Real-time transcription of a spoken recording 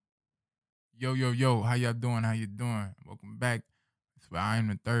Yo, yo, yo, how y'all doing? How you doing? Welcome back. It's where I am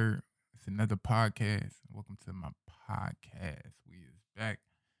the third. It's another podcast. Welcome to my podcast. We is back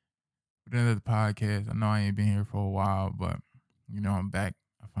with another podcast. I know I ain't been here for a while, but I'm back.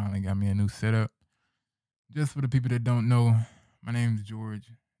 I finally got me a new setup. Just for the people that don't know, my name is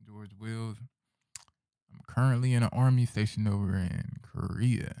George Wills. I'm currently in an army station over in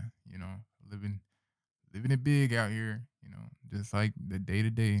Korea. Living living it big out here. Just like the day to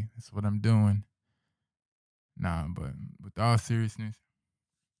day. That's what I'm doing. Nah, but with all seriousness,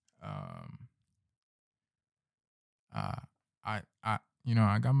 um, uh, I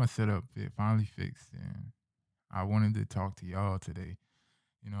got my setup finally fixed, and I wanted to talk to y'all today.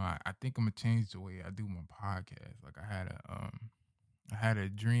 I think I'm gonna change the way I do my podcast. Like I had a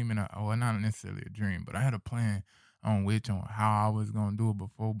dream and well, not necessarily a dream, but I had a plan on how I was gonna do it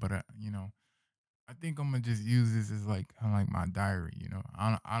before. But I think I'm gonna just use this as like kind of like my diary.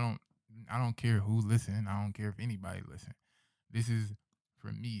 I don't care who listen. I don't care if anybody listen. This is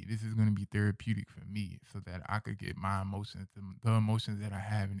for me. This is going to be therapeutic for me, so that I could get my emotions, the emotions that I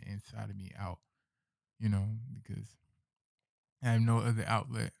have inside of me out. Because I have no other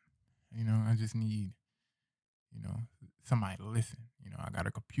outlet. I just need you know somebody to listen. I got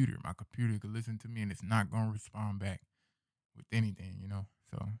a computer. My computer could listen to me, and it's not going to respond back with anything.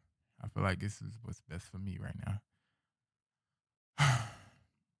 So I feel like this is what's best for me right now.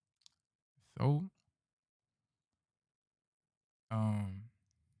 So um,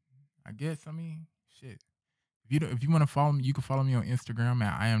 shit. If you want to follow me, you can follow me on Instagram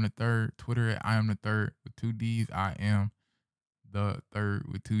at I am the third, Twitter at I am the third with two D's. I am the third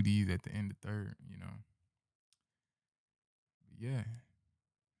with two D's at the end of third. Yeah.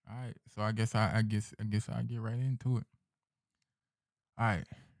 All right. So I guess I get right into it. All right.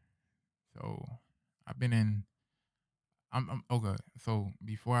 So I've been in. I'm okay. So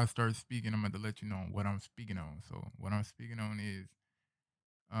before I start speaking, I'm going to let you know what I'm speaking on. So what I'm speaking on is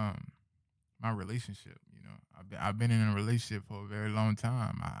um my relationship. I've been in a relationship for a very long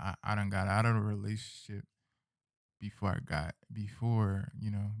time. I done got out of a relationship before I got in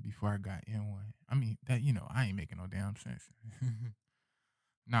one. I mean that I ain't making no damn sense.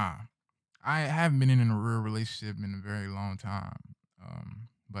 Nah, I haven't been in a real relationship in a very long time.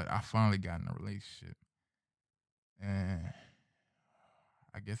 But I finally got in a relationship, and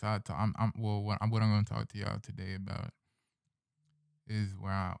I guess I'm well. What I'm going to talk to y'all today about is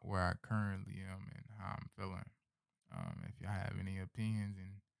where I currently am and how I'm feeling. If y'all have any opinions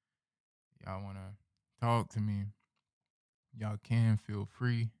and y'all want to talk to me, y'all can feel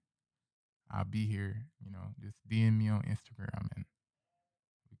free. I'll be here. Just DM me on Instagram and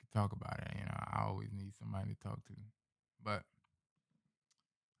we can talk about it. I always need somebody to talk to. But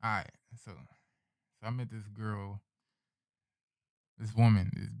all right, so I met this girl, this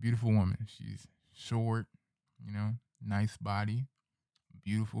woman, this beautiful woman. She's short, nice body,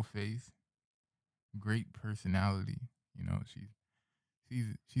 beautiful face, great personality.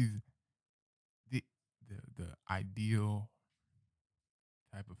 She's the the ideal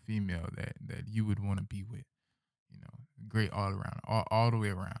type of female that you would want to be with. Great all around, all the way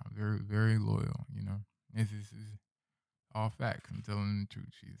around. Very very loyal. This is all facts. I'm telling the truth.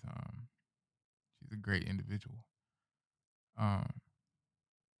 She's a great individual. Um,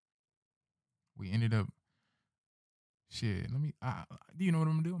 we ended up shit. Do you know what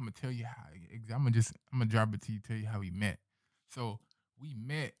I'm gonna do? I'm gonna tell you how. I'm gonna drop it to you. Tell you how we met. So we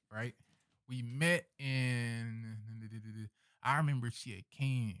met, right? We met in. I remember she had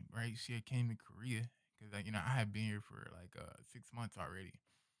came, right? She had came to Korea because I had been here for like 6 months already,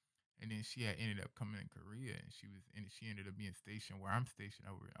 and then she had ended up coming in Korea, and she ended up being stationed where I'm stationed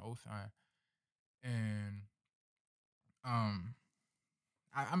over in Osan, and um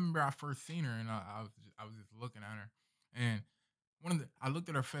I remember I first seen her, and I was just looking at her, and I looked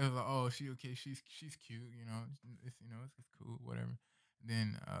at her face like, oh, she okay, she's cute, it's cool, whatever.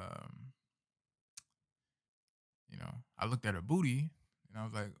 Then I looked at her booty, and I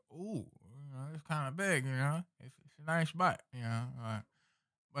was like, ooh, it's kind of big, it's a nice butt,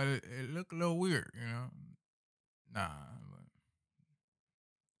 but it looked a little weird, Nah, but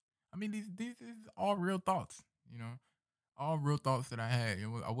I mean these is all real thoughts, all real thoughts that I had.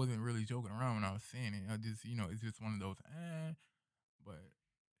 I wasn't really joking around when I was saying it. I just, it's just one of those, but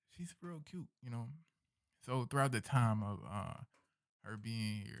she's real cute, So throughout the time of her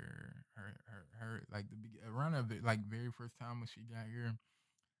being here, her like around the like very first time when she got here,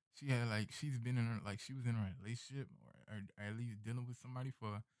 she had like she's been in her like she was in a relationship or at least dealing with somebody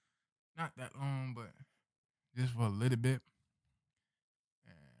for not that long, but just for a little bit.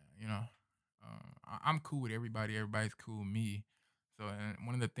 And, I'm cool with everybody. Everybody's cool with me. So, and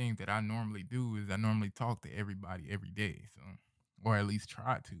one of the things that I normally do is I normally talk to everybody every day. So, or at least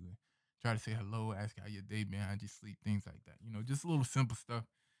try to say hello, ask how your day been, how you sleep, things like that. Just a little simple stuff.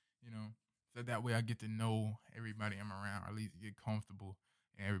 You know, so that way I get to know everybody I'm around, or at least get comfortable,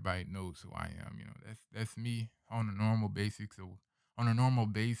 and everybody knows who I am. That's me on a normal basis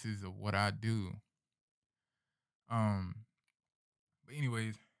of what I do. Um, but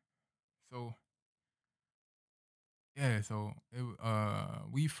anyways, so yeah, so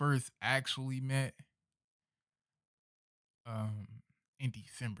we first actually met um in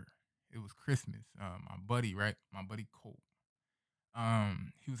December. It was Christmas. My buddy, right? My buddy Cole.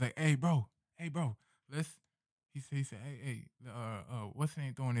 He was like, hey bro, let's he said, hey, what's the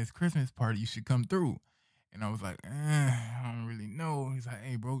name throwing this Christmas party? You should come through. And I was like, I don't really know. He's like,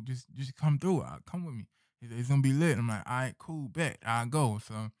 hey bro, just come through. Come with me. He said, it's gonna be lit. I'm like, all right, cool, bet. I'll go.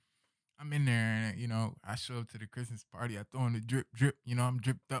 So I'm in there and I show up to the Christmas party. I throw in the drip. I'm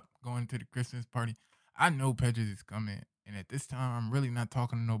dripped up going to the Christmas party. I know Petrus is coming. And at this time I'm really not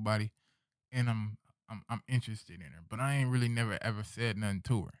talking to nobody. And I'm interested in her. But I ain't really never ever said nothing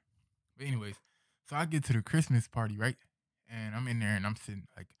to her. But anyways, so I get to the Christmas party, right? And I'm in there and I'm sitting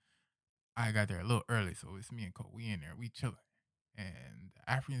like I got there a little early, so it's me and Cole. We in there, we chilling. And the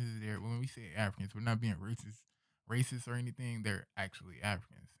Africans is there. When we say Africans, we're not being racist or anything. They're actually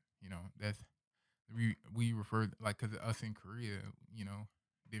Africans. That's we refer like because us in Korea,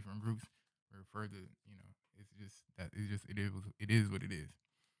 different groups refer to it's just that it is what it is.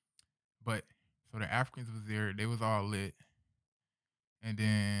 But so the Africans was there. They was all lit, and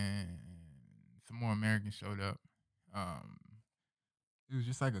then some more Americans showed up. Um, it was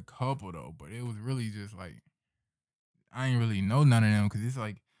just like a couple though, but it was really just like I ain't really know none of them because it's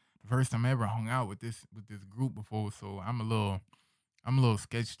like the first time I ever hung out with this group before. So I'm a little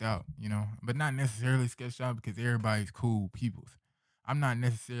sketched out, but not necessarily sketched out because everybody's cool peoples. I'm not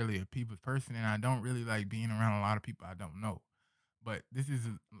necessarily a people's person, and I don't really like being around a lot of people I don't know. But this is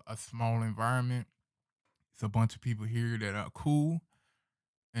a small environment. It's a bunch of people here that are cool,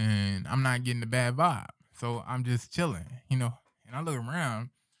 and I'm not getting the bad vibe. So I'm just chilling, And I look around,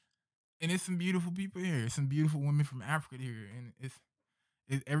 and it's some beautiful people here. Some beautiful women from Africa here, and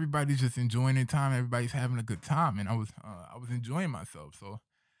everybody's just enjoying their time. Everybody's having a good time, and I was enjoying myself. So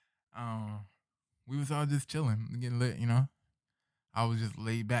um, we was all just chilling, getting lit. I was just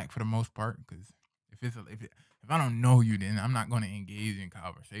laid back for the most part because if I don't know you, then I'm not going to engage in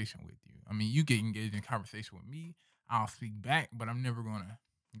conversation with you. I mean, you get engaged in conversation with me, I'll speak back, but I'm never going to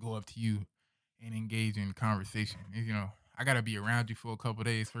go up to you and engage in conversation. I got to be around you for a couple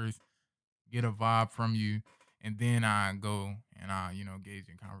days first, get a vibe from you, and then I go and I engage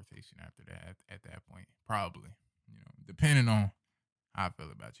in conversation after that. At that point, probably, depending on how I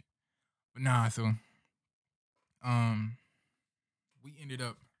feel about you. But nah, so um, we ended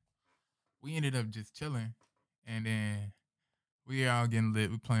up just chilling, and then we all getting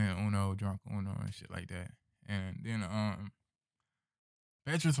lit. We playing Uno, drunk Uno, and shit like that. And then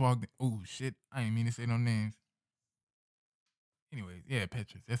Petrus walked in. Oh shit, I ain't mean to say no names. Anyways, yeah,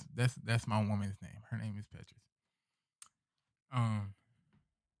 Petrus. That's my woman's name. Her name is Petrus. Um,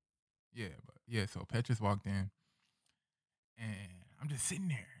 yeah, but yeah. So Petrus walked in, and I'm just sitting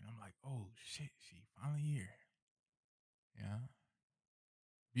there, and I'm like, oh shit, she finally here. Yeah,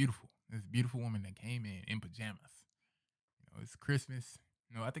 beautiful. This beautiful woman that came in pajamas. It's Christmas.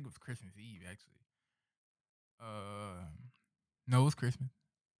 No, I think it was Christmas Eve actually. Uh, no, it was Christmas.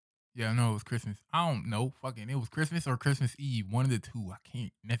 Yeah, no, it was Christmas. I don't know. Fucking, it was Christmas or Christmas Eve. One of the two. I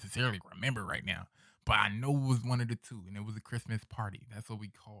can't necessarily remember right now, but I know it was one of the two, and it was a Christmas party. That's what we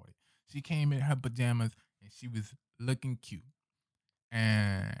called it. She came in her pajamas and she was looking cute.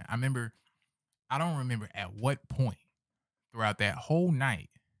 And I don't remember at what point throughout that whole night,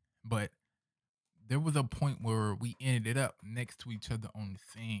 but there was a point where we ended up next to each other on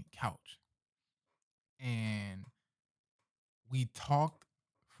the same couch, and we talked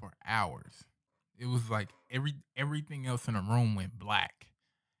for hours. It was like everything else in the room went black,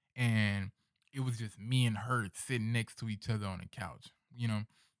 and it was just me and her sitting next to each other on the couch.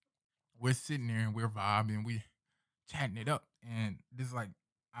 We're sitting there and we're vibing, we chatting it up, and this like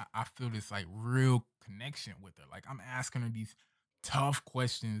I feel this like real connection with her. Like I'm asking her these tough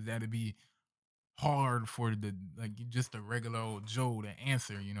questions that'd be hard for the like just a regular old Joe to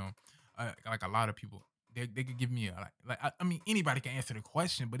answer. Like a lot of people, they could give me a I mean anybody can answer the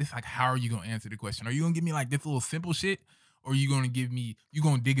question, but it's like how are you gonna answer the question? Are you gonna give me like this little simple shit, or you gonna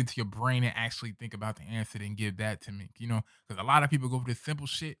dig into your brain and actually think about the answer and give that to me? Because a lot of people go for this simple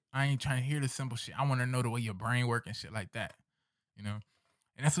shit. I ain't trying to hear the simple shit. I want to know the way your brain work and shit like that. You know,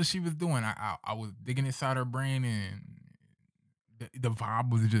 and that's what she was doing. I was digging inside her brain and the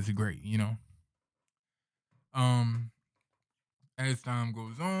vibe was just great, you know. Um, as time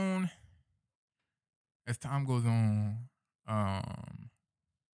goes on, as time goes on, um,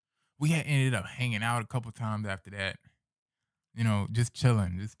 we had ended up hanging out a couple times after that. You know, just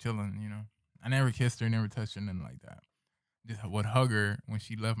chilling. You know, I never kissed her, never touched her, nothing like that. Just would hug her when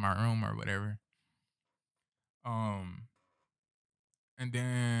she left my room or whatever. Um, and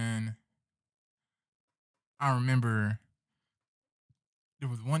then I remember there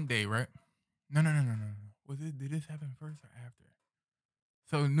was one day, right? No, no, no, no, no, no. Was it? Did this happen first or after?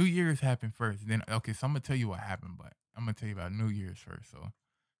 So New Year's happened first. Then okay, so I'm gonna tell you what happened, but I'm gonna tell you about New Year's first. So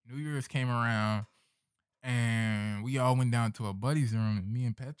New Year's came around and we all went down to a buddy's room. And me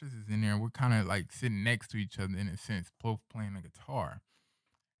and Petrus is in there. We're kind of like sitting next to each other in a sense, both playing the guitar.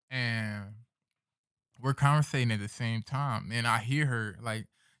 And we're conversating at the same time. And I hear her like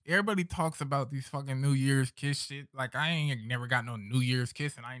everybody talks about these fucking New Year's kiss shit. Like I ain't never got no New Year's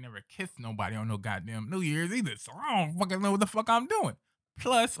kiss, and I ain't never kissed nobody on no goddamn New Year's either. So I don't fucking know what the fuck I'm doing.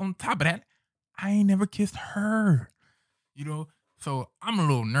 Plus, on top of that, I ain't never kissed her. You know, so I'm a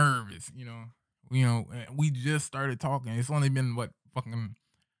little nervous. We just started talking. It's only been what fucking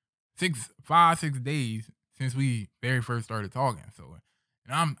 6 days since we very first started talking. So,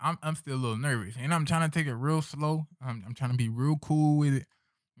 and I'm still a little nervous, and I'm trying to take it real slow. I'm trying to be real cool with it.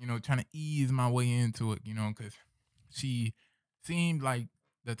 Trying to ease my way into it. Because she seemed like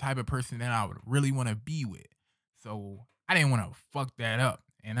the type of person that I would really want to be with. So I didn't want to fuck that up,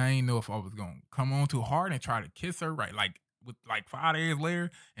 and I didn't know if I was gonna come on too hard and try to kiss her right like with like 5 days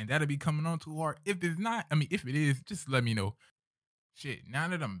later, and that'll be coming on too hard. If it's not, I mean, if it is, just let me know. Shit, now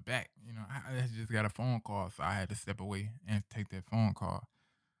that I'm back, I just got a phone call, so I had to step away and take that phone call.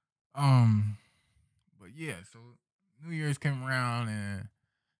 Um, but yeah, so New Year's came around and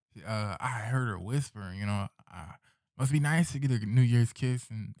I heard her whisper, must be nice to get a New Year's kiss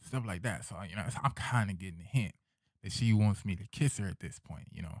and stuff like that. So, I'm kind of getting a hint that she wants me to kiss her at this point.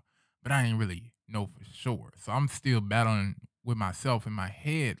 But I ain't really know for sure. So I'm still battling with myself in my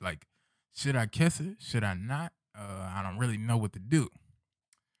head, like, should I kiss her? Should I not? I don't really know what to do.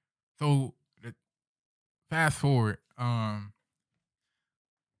 So fast forward,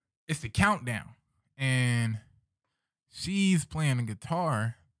 it's the countdown, and she's playing the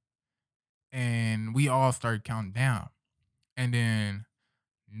guitar, and we all started counting down, and then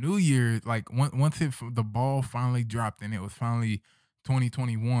New Year's, like once the ball finally dropped, and it was finally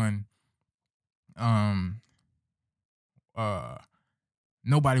 2021. Um, uh,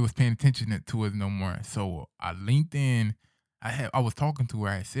 Nobody was paying attention to us no more. So I leaned in. I was talking to her.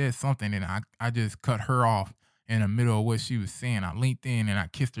 I said something, and I just cut her off in the middle of what she was saying. I leaned in and I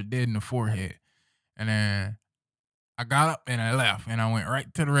kissed her dead in the forehead, and then I got up and I left, and I went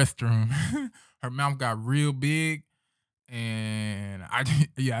right to the restroom. Her mouth got real big, and I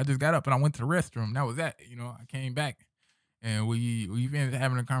just got up and I went to the restroom. That was that. I came back and we finished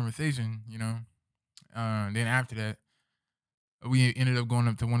having a conversation. Then after that, we ended up going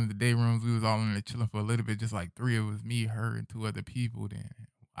up to one of the day rooms. We was all in there chilling for a little bit, just like three of us, me, her, and two other people. Then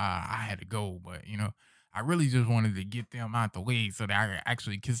I had to go, but I really just wanted to get them out the way so that I could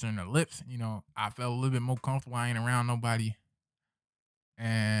actually kiss her in the lips. I felt a little bit more comfortable. I ain't around nobody,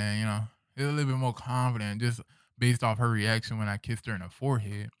 and it was a little bit more confident just based off her reaction when I kissed her in the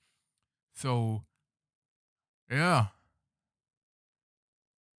forehead. So yeah,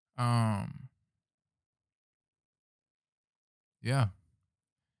 um, yeah.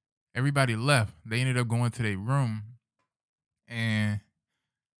 Everybody left. They ended up going to their room, and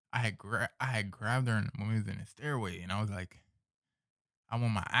I had grabbed her when we was in the stairway, and I was like, I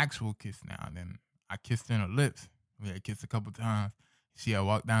want my actual kiss now. And then I kissed her in the lips. We had kissed a couple times. She had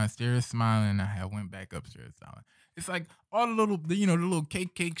walked downstairs smiling. And I had went back upstairs smiling. It's like all the little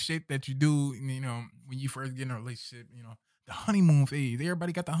cake shit that you do, when you first get in a relationship. The honeymoon phase.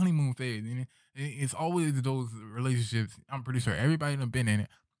 Everybody got the honeymoon phase, and it's always those relationships. I'm pretty sure everybody done been in it.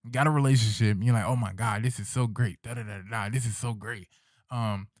 Got a relationship. And you're like, oh my god, this is so great. Da da da da. This is so great.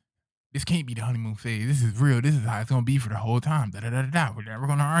 Um, this can't be the honeymoon phase. This is real. This is how it's gonna be for the whole time. Da da da da da. We're never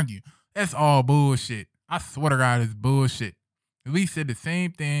gonna argue. That's all bullshit. I swear to God, it's bullshit. We said the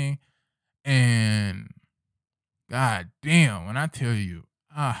same thing, and god damn, when I tell you,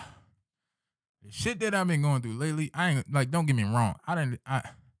 the shit that I've been going through lately, I ain't like. Don't get me wrong. I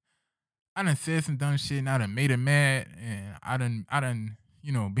done said some dumb shit, and I done made her mad, and I done,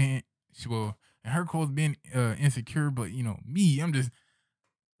 been well, and her cause being insecure, but me, I'm just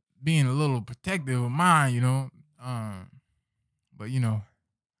being a little protective of mine. But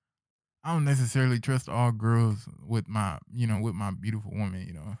I don't necessarily trust all girls with my beautiful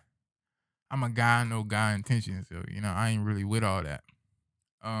woman. I'm a guy, no guy intentions, so I ain't really with all that.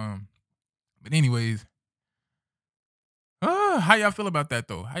 Um, but anyways, how y'all feel about that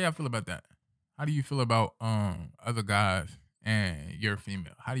though? How y'all feel about that? How do you feel about other guys and you're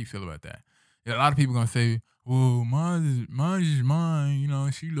female? How do you feel about that? Yeah, a lot of people gonna say, "Well, mine is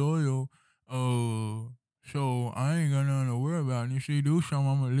mine. She loyal. So I ain't got nothing to worry about. And if she do something,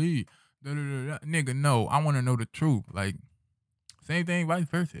 I'ma leave." Da, da, da, da. Nigga, no, I want to know the truth. Like same thing, vice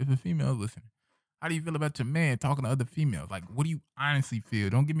versa. If a female listen, how do you feel about your man talking to other females? Like, what do you honestly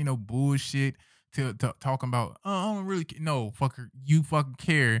feel? Don't give me no bullshit to talking about. Oh, I don't really no fucker. You fucking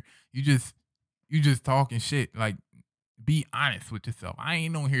care. You just talking shit. Like, be honest with yourself. I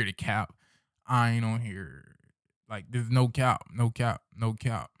ain't on here to cap. I ain't on here like there's no cap, no cap, no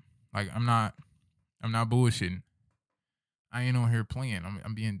cap. Like I'm not bullshitting. I ain't on here playing.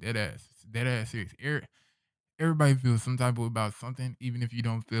 I'm being dead ass serious. Everybody feels some type of about something, even if you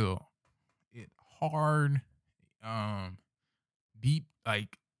don't feel it hard, um, deep.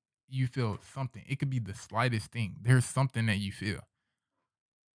 Like you feel something. It could be the slightest thing. There's something that you feel.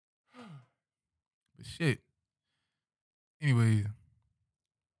 But shit. Anyways,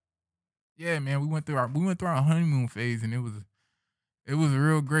 yeah, man, we went through our honeymoon phase, and it was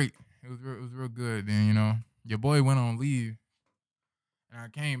real great. It was real good. Then your boy went on leave, and I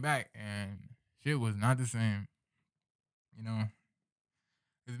came back, and shit was not the same. You know,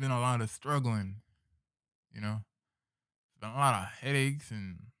 there's been a lot of struggling. You know, it's been a lot of headaches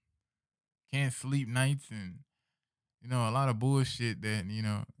and can't sleep nights, and a lot of bullshit that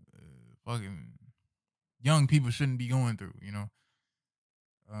fucking young people shouldn't be going through.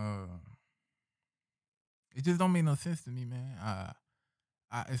 Uh, it just don't make no sense to me, man.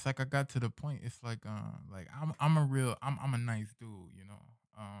 It's like I got to the point. It's like I'm a nice dude,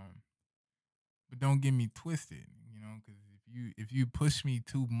 but don't get me twisted, because if you push me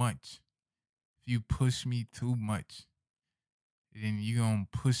too much, if you push me too much, then you gonna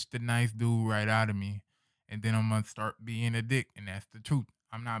push the nice dude right out of me, and then I'm gonna start being a dick, and that's the truth.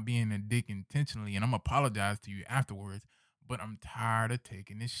 I'm not being a dick intentionally, and I'm apologize to you afterwards, but I'm tired of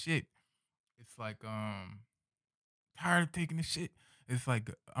taking this shit. It's like tired of taking this shit. It's like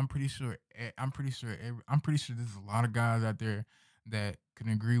I'm pretty sure there's a lot of guys out there that can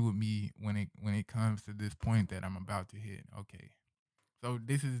agree with me when it comes to this point that I'm about to hit. Okay, so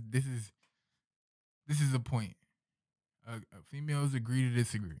this is a point. Females agree to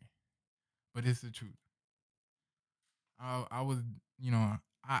disagree, but it's the truth. I was, you know,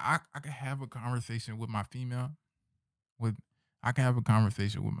 I could have a conversation with my female. With I can have a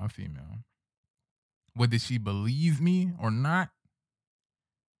conversation with my female. Whether she believes me or not,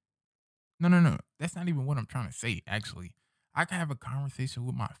 no, no, no. That's not even what I'm trying to say. Actually, I can have a conversation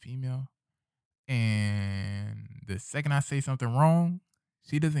with my female, and the second I say something wrong,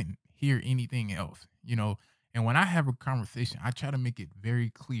 she doesn't hear anything else. And when I have a conversation, I try to make it very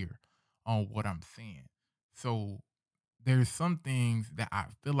clear on what I'm saying. So there's some things that I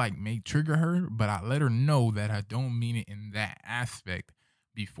feel like may trigger her, but I let her know that I don't mean it in that aspect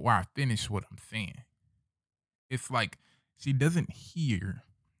before I finish what I'm saying. It's like she doesn't hear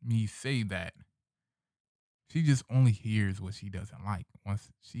me say that. She just only hears what she doesn't like.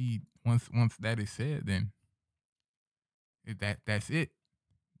 Once that is said, then that's it.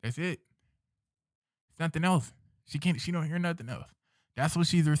 That's it. It's nothing else. She don't hear nothing else. That's what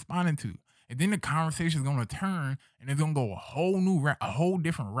she's responding to. And then the conversation is gonna turn and it's gonna go a whole new route, a whole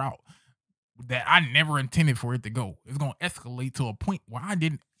different route that I never intended for it to go. It's gonna escalate to a point where I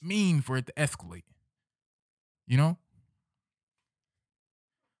didn't mean for it to escalate. You know?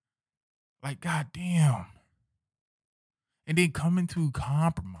 Like, goddamn. And then coming to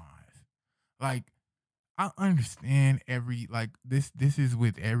compromise. Like, I understand this is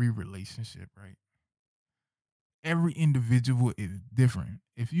with every relationship, right? Every individual is different.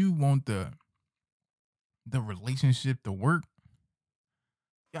 If you want the relationship to work,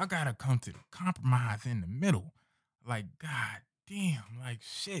 y'all gotta come to the compromise in the middle. Like, god damn, like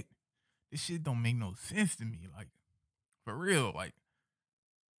shit. This shit don't make no sense to me. Like, for real. Like,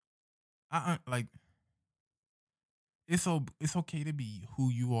 like it's okay to be who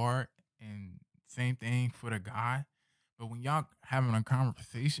you are, and same thing for the guy. But when y'all having a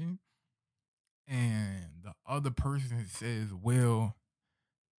conversation and the other person says, well,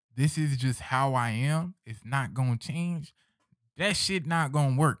 this is just how I am, it's not gonna change, that shit not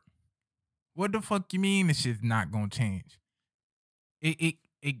gonna work. What the fuck you mean this shit's not gonna change? It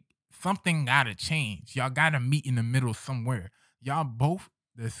something gotta change. Y'all gotta meet in the middle somewhere. Y'all both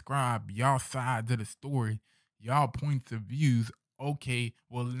describe y'all sides of the story, y'all points of views. Okay,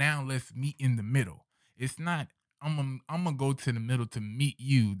 well now let's meet in the middle. It's not I'm gonna go to the middle to meet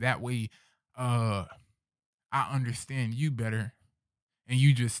you. That way uh I understand you better and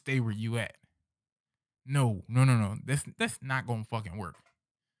you just stay where you at. No, no, no, no. That's not gonna fucking work.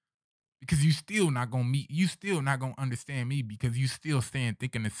 Because you still not gonna understand me because you still staying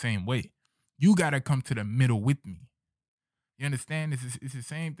thinking the same way. You gotta come to the middle with me. You understand? It's the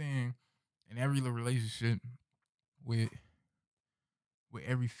same thing in every relationship with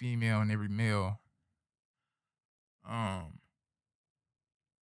every female and every male. Um,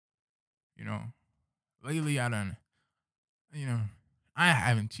 you know, lately I done, you know, I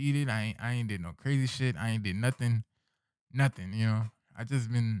haven't cheated. I ain't did no crazy shit. I ain't did nothing. I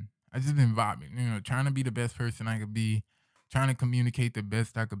just been vibing. Trying to be the best person I could be, trying to communicate the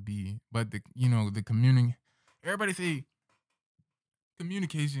best I could be. But the communing. Everybody say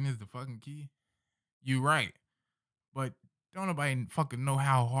communication is the fucking key. You right, but don't nobody fucking know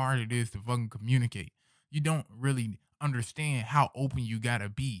how hard it is to fucking communicate. You don't really understand how open you gotta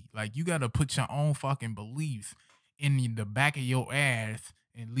be. Like you gotta put your own fucking beliefs in the back of your ass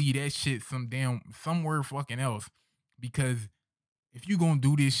and leave that shit somewhere fucking else. Because if you gonna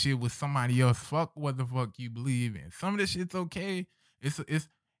do this shit with somebody else, fuck what the fuck you believe in. Some of this shit's okay. It's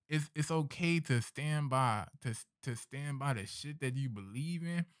okay to stand by to stand by the shit that you believe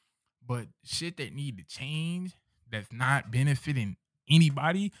in, but shit that need to change that's not benefiting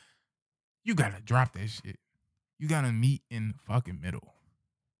anybody, you gotta drop that shit. You gotta meet in the fucking middle.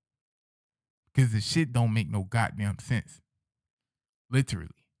 Cause the shit don't make no goddamn sense. Literally.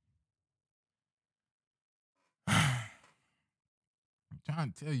 I'm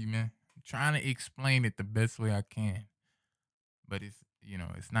trying to tell you, man. I'm trying to explain it the best way I can. But it's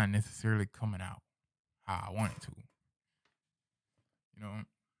not necessarily coming out how I want it to. You know,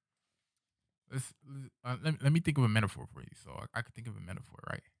 let me think of a metaphor for you. So I could think of a metaphor,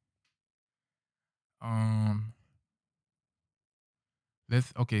 right? Um,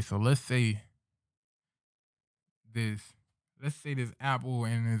 so this let's say this apple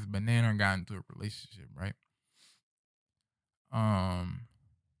and this banana got into a relationship, right? Um,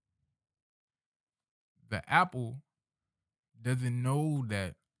 the apple doesn't know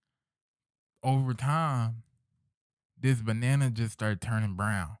that over time this banana just started turning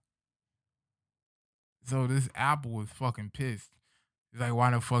brown. So this apple is fucking pissed. It's like,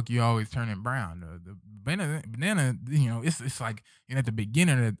 why the fuck you always turning brown? The banana, it's like at the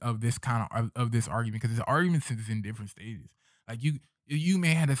beginning of this kind of this argument, because this argument is in different stages. Like you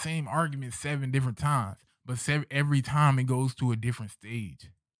may have the same argument 7 different times, but every time it goes to a different stage.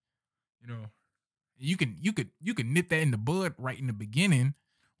 You know, you can nip that in the bud right in the beginning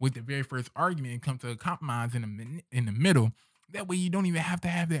with the very first argument and come to a compromise in the middle. That way you don't even have to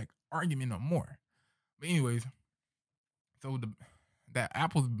have that argument no more. But anyways, so that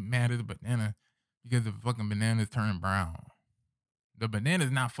apple's mad at the banana because the fucking banana's turning brown. The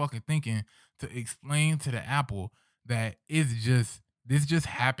banana's not fucking thinking to explain to the apple that this just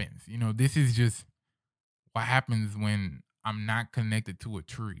happens. This is just what happens when I'm not connected to a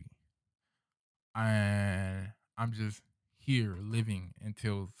tree. And I'm just here living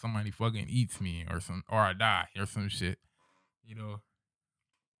until somebody fucking eats me or I die or some shit. You know,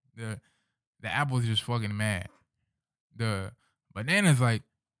 the the apple's just fucking mad. The banana's like,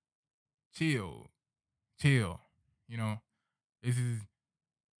 chill, chill. You know, this is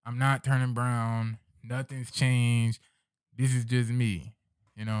I'm not turning brown. Nothing's changed. This is just me.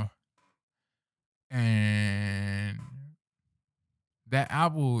 You know, and that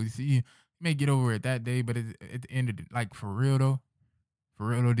apple, you see, you may get over it that day, but at the end of like for real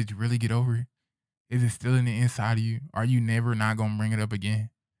though, did you really get over it? Is it still in the inside of you? Are you never not gonna bring it up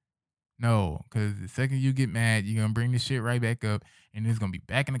again? No, because the second you get mad, you're gonna bring this shit right back up, and it's gonna be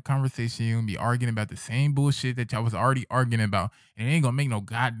back in the conversation. You're gonna be arguing about the same bullshit that y'all was already arguing about, and it ain't gonna make no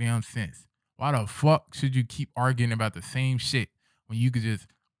goddamn sense. Why the fuck should you keep arguing about the same shit when you could just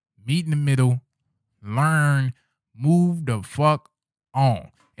meet in the middle, learn, move the fuck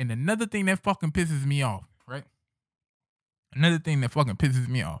on? And another thing that fucking pisses me off, right? Another thing that fucking pisses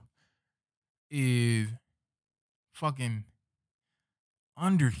me off is fucking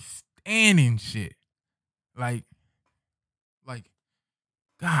understanding shit. Like, like,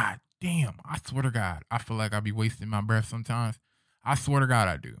 God damn, I swear to God, I feel like I be wasting my breath sometimes. I swear to God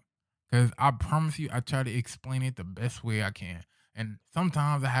I do. Cause I promise you, I try to explain it the best way I can. And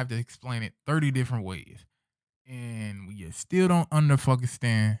sometimes I have to explain it 30 different ways. And when you still don't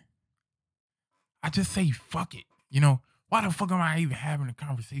understand, I just say fuck it. Why the fuck am I even having a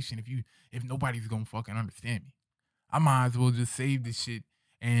conversation if nobody's gonna fucking understand me? I might as well just save this shit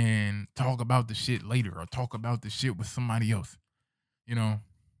and talk about the shit later or talk about the shit with somebody else. You know?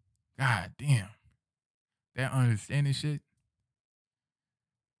 God damn. That understanding shit.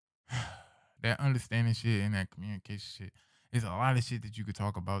 That understanding shit and that communication shit is a lot of shit that you could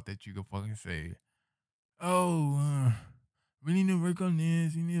talk about that you could fucking say. Oh, we need to work on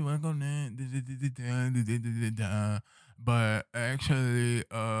this. You need to work on that. But actually,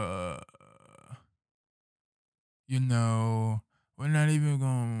 you know, we're not even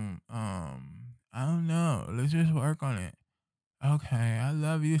going. I don't know. Let's just work on it. Okay, I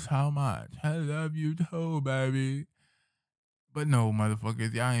love you so much. I love you too, baby. But no,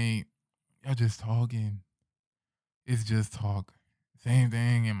 motherfuckers, y'all just talking. It's just talk. Same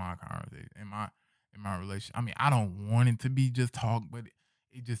thing in my conversation, in my relationship. I mean, I don't want it to be just talk, but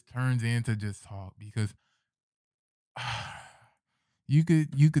it just turns into just talk because you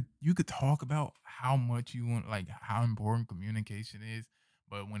could talk about how much you want, like how important communication is,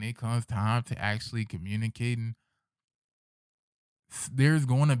 but when it comes time to actually communicating, there's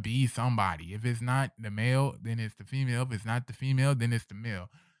going to be somebody. If it's not the male, then it's the female. If it's not the female, then it's the male.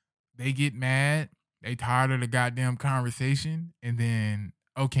 They get mad. They tired of the goddamn conversation, and then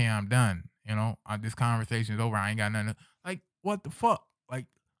okay, I'm done. This conversation is over. I ain't got nothing. Like what the fuck? Like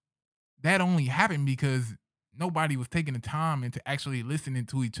that only happened because nobody was taking the time into actually listening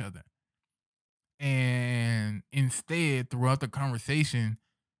to each other. And instead, throughout the conversation,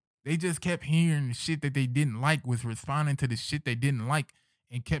 they just kept hearing the shit that they didn't like, was responding to the shit they didn't like,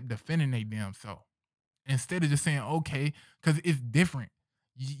 and kept defending they damn self. Instead of just saying, okay, because it's different.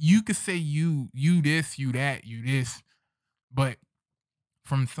 You could say you this, you that, you this, but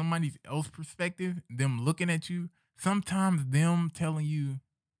from somebody else perspective, them looking at you, sometimes them telling you,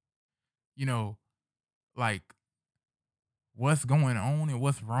 you know, like what's going on and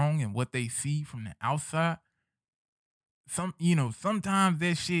what's wrong and what they see from the outside, sometimes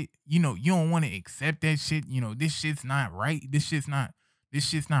that shit, you don't want to accept that shit. This shit's not right. This shit's not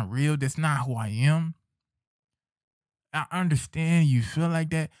real. That's not who I am. I understand you feel like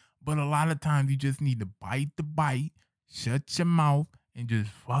that, but a lot of times you just need to bite the bite, shut your mouth, and just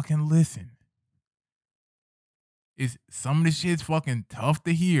fucking listen. It's some of the shit's fucking tough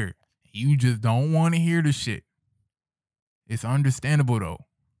to hear. You just don't want to hear the shit. It's understandable though,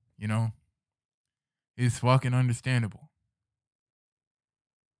 you know. It's fucking understandable.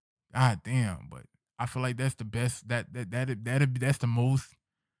 God damn, but I feel like that's the best. That's the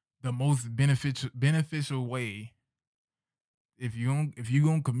most beneficial way if you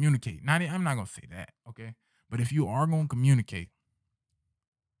gonna communicate. I'm not gonna say that, okay? But if you are gonna communicate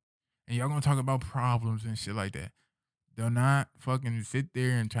and y'all gonna talk about problems and shit like that, do not fucking sit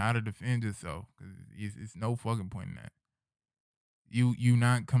there and try to defend yourself because it's no fucking point in that. You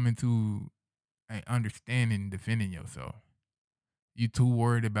not coming to an understanding defending yourself. You too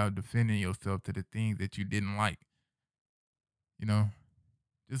worried about defending yourself to the things that you didn't like. You know,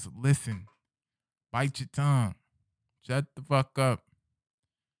 just listen, bite your tongue, shut the fuck up,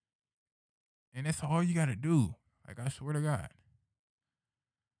 and that's all you gotta do. Like I swear to God,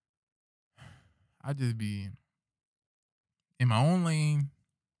 I just be in my own lane,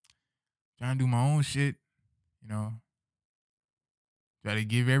 trying to do my own shit. You know, try to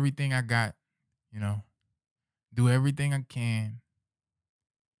give everything I got. You know, do everything I can,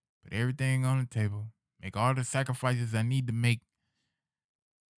 put everything on the table, make all the sacrifices I need to make.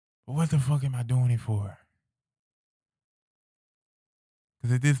 But what the fuck am I doing it for?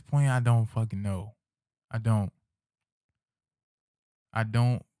 Because at this point, I don't fucking know. I don't. I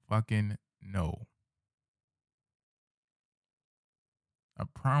don't fucking know. I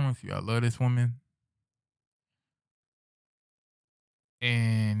promise you, I love this woman.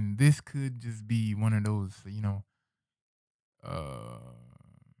 And this could just be one of those, uh,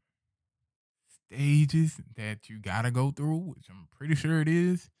 stages that you gotta go through, which I'm pretty sure it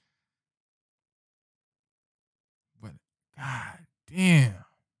is. But god damn,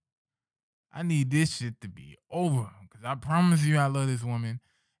 I need this shit to be over. Cause I promise you I love this woman.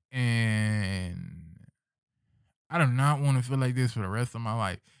 And I do not want to feel like this for the rest of my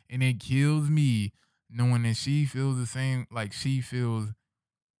life. And it kills me knowing that she feels the same, like she feels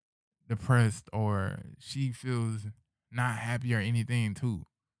depressed or she feels not happy or anything too.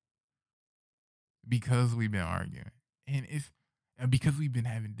 Because we've been arguing. And because we've been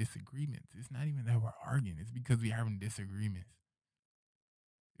having disagreements. It's not even that we're arguing. It's because we're having disagreements.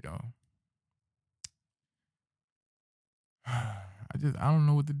 You know. I don't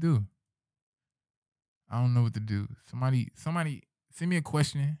know what to do. I don't know what to do. Somebody send me a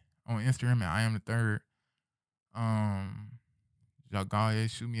question on Instagram at I am the third. Y'all go ahead,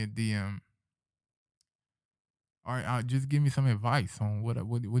 shoot me a DM. All right, just give me some advice on what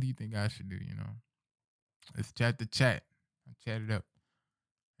do you think I should do, you know? Let's chat the chat. I'll chat it up.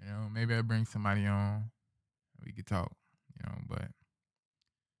 Maybe I bring somebody on. We could talk, but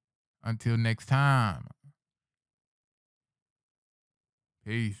Until next time.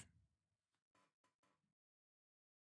 Peace.